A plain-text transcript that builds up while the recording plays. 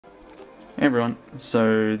Hey everyone,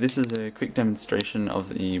 so this is a quick demonstration of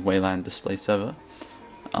the Wayland Display Server,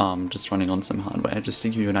 just running on some hardware, just to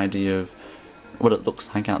give you an idea of what it looks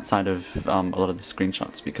like outside of a lot of the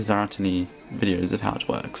screenshots, because there aren't any videos of how it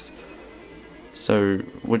works. So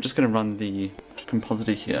we're just going to run the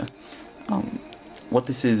compositor here. What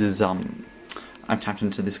this is I've tapped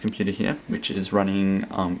into this computer here, which is running,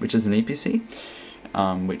 which is an EPC,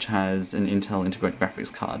 which has an Intel integrated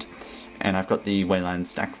graphics card, and I've got the Wayland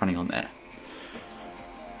stack running on there.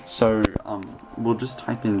 So we'll just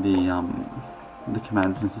type in the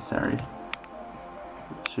commands necessary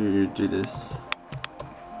to do this.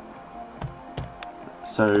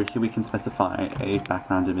 So here we can specify a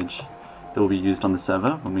background image that will be used on the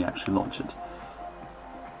server when we actually launch it.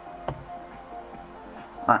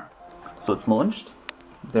 Alright, so it's launched.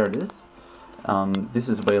 There it is. This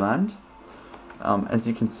is Wayland. As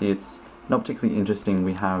you can see, it's not particularly interesting.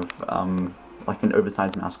 We have like an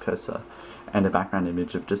oversized mouse cursor and a background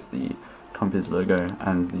image of just the Compiz logo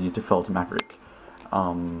and the default Maverick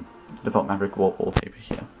wallpaper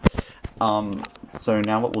here. So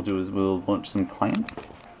now what we'll do is we'll launch some clients.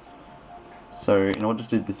 So in order to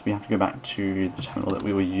do this, we have to go back to the terminal that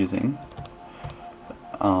we were using,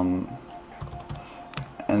 and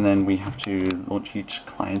then we have to launch each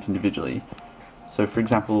client individually. So for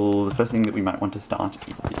example, the first thing that we might want to start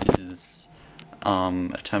is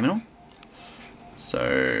a terminal.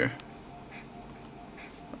 So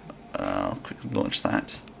I'll quickly launch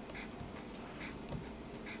that.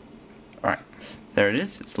 Alright, there it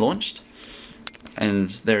is, it's launched, and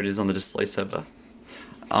there it is on the display server.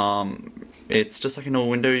 It's just like a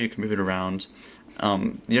normal window, you can move it around.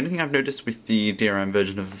 The only thing I've noticed with the DRM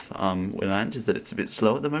version of Wayland is that it's a bit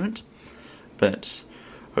slow at the moment, but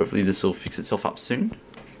hopefully this will fix itself up soon.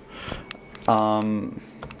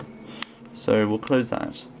 So we'll close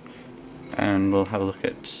that, and we'll have a look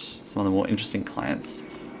at some of the more interesting clients.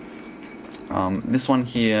 This one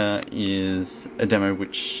here is a demo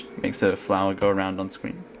which makes a flower go around on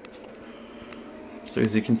screen. So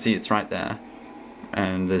as you can see, it's right there,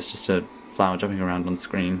 and there's just a flower jumping around on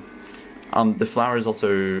screen. The flower is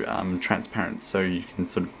also transparent, so you can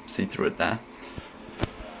sort of see through it there.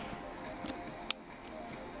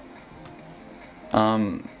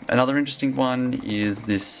 Another interesting one is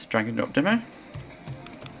this drag and drop demo.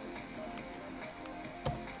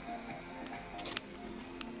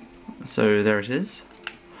 So there it is.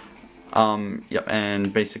 Yep,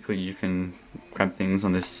 and basically you can grab things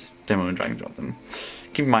on this demo and drag and drop them.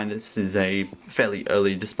 Keep in mind this is a fairly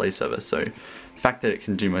early display server, so the fact that it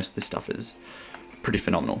can do most of this stuff is pretty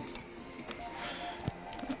phenomenal.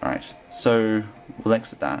 Alright, so we'll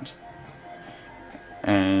exit that.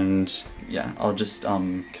 And yeah, I'll just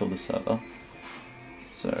kill the server.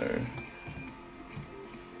 So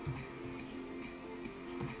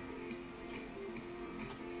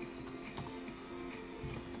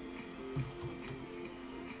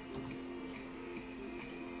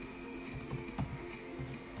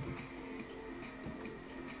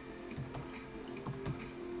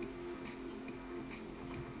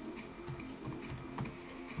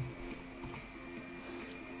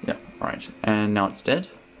right, and now it's dead.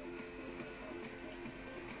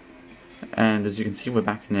 And as you can see, we're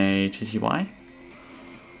back in a TTY,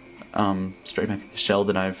 straight back in the shell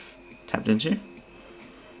that I've tapped into.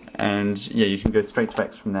 And yeah, you can go straight to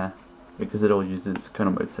X from there, because it all uses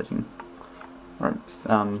kernel mode setting. Alright,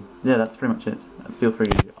 yeah, that's pretty much it. Feel free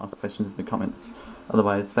to ask questions in the comments.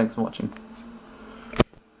 Otherwise, thanks for watching.